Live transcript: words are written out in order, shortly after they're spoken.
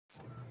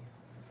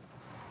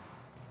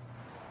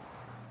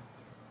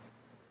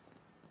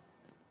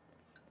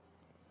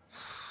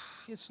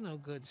It's no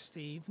good,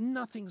 Steve.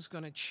 Nothing's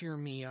gonna cheer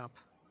me up.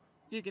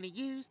 You gonna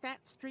use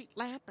that street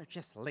lamp or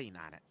just lean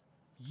on it?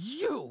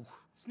 You!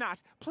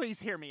 Snot, please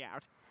hear me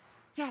out.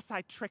 Yes,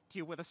 I tricked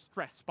you with a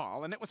stress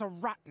ball, and it was a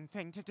rotten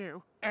thing to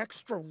do.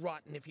 Extra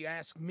rotten, if you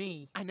ask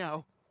me. I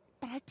know,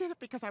 but I did it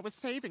because I was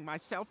saving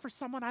myself for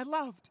someone I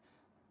loved.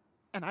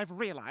 And I've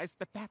realized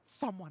that that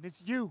someone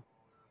is you.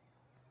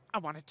 I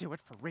want to do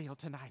it for real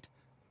tonight.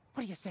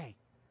 What do you say?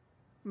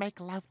 Make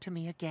love to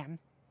me again.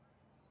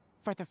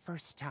 For the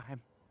first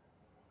time.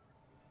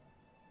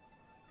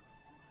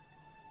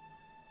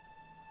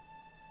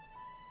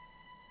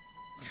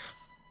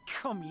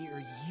 Come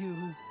here, you.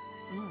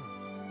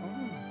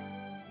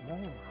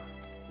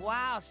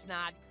 Wow,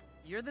 Snot.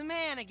 You're the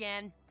man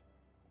again.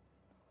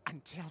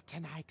 Until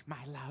tonight,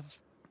 my love.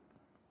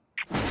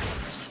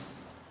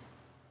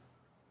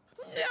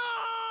 No!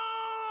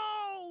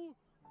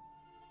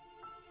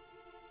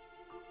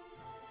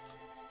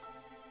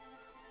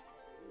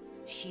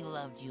 She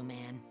loved you,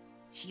 man.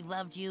 She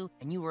loved you,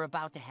 and you were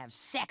about to have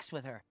sex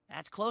with her.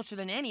 That's closer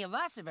than any of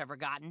us have ever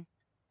gotten.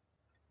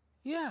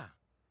 Yeah.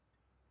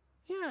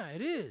 Yeah,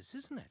 it is,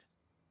 isn't it?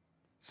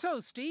 So,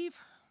 Steve,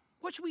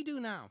 what should we do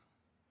now?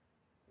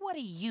 What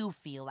do you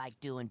feel like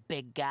doing,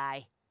 big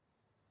guy?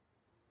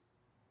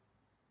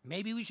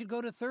 Maybe we should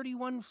go to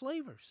 31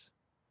 Flavors.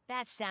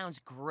 That sounds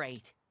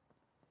great.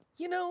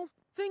 You know,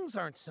 things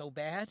aren't so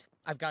bad.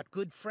 I've got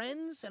good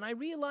friends, and I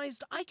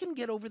realized I can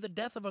get over the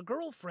death of a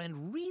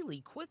girlfriend really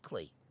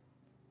quickly.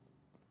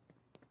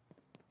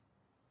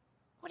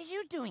 What are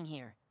you doing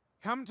here?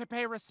 Come to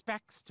pay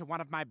respects to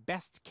one of my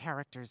best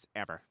characters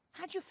ever.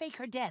 How'd you fake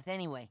her death,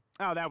 anyway?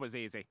 Oh, that was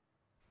easy.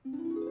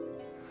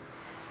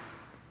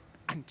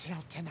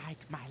 Until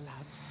tonight, my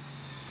love.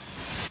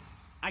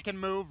 I can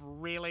move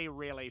really,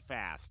 really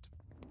fast.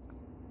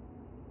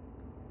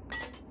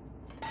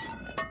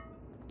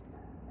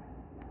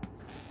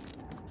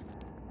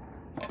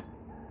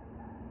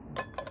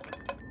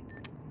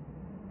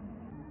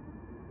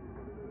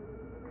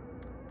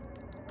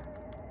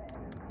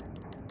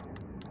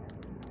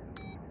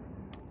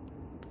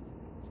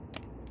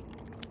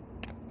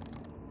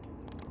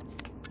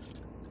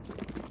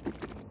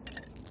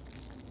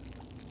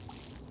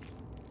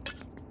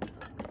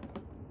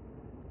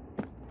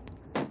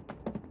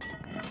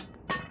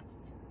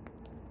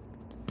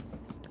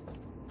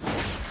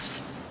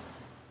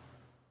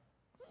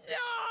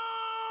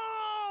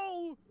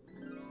 No!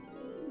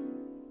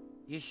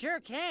 You sure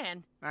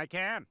can. I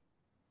can.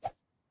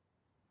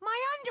 My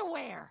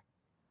underwear!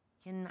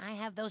 Can I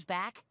have those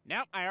back?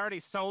 Nope, I already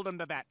sold them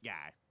to that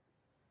guy.